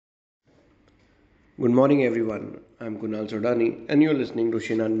Good morning, everyone. I'm Kunal Sodani, and you're listening to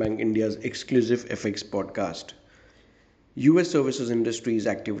Shinhan Bank India's exclusive FX podcast. US services industry's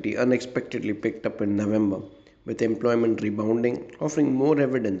activity unexpectedly picked up in November, with employment rebounding, offering more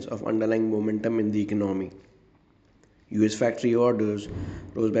evidence of underlying momentum in the economy. US factory orders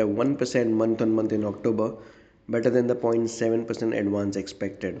rose by 1% month on month in October, better than the 0.7% advance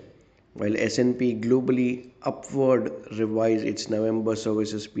expected. While S&P globally upward revised its November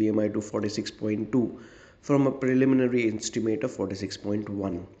services PMI to 46.2 from a preliminary estimate of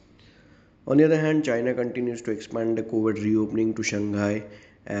 46.1. On the other hand, China continues to expand the COVID reopening to Shanghai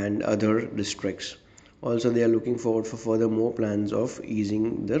and other districts. Also, they are looking forward for further more plans of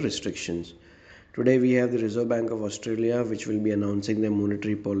easing the restrictions. Today, we have the Reserve Bank of Australia, which will be announcing their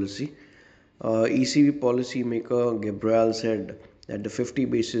monetary policy. ECB policymaker Gabriel said that the 50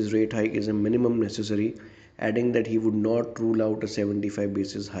 basis rate hike is a minimum necessary, adding that he would not rule out a 75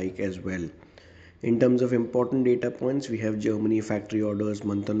 basis hike as well. In terms of important data points, we have Germany factory orders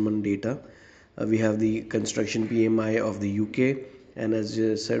month on month data. We have the construction PMI of the UK, and as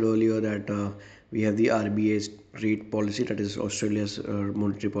said earlier, that we have the RBA's rate policy, that is Australia's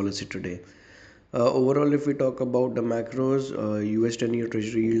monetary policy today. Overall, if we talk about the macros, US 10-year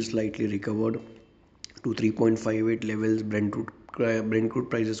Treasury yield slightly recovered to 3.58 levels. Brent crude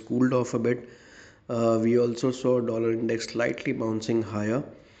prices cooled off a bit. We also saw dollar index slightly bouncing higher,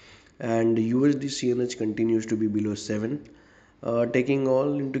 and USD CNH continues to be below 7. Taking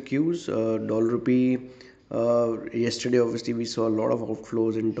all into cues, dollar rupee. Yesterday, obviously, we saw a lot of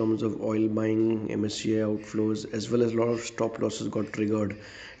outflows in terms of oil buying, MSCI outflows, as well as a lot of stop losses got triggered,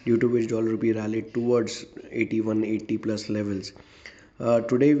 due to which dollar rupee rallied towards 81.80 plus levels.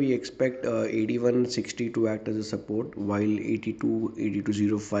 Today, we expect 81.60 to act as a support, while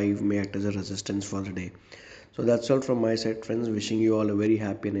 82.05 may act as a resistance for the day. So that's all from my side, friends. Wishing you all a very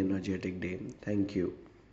happy and energetic day. Thank you.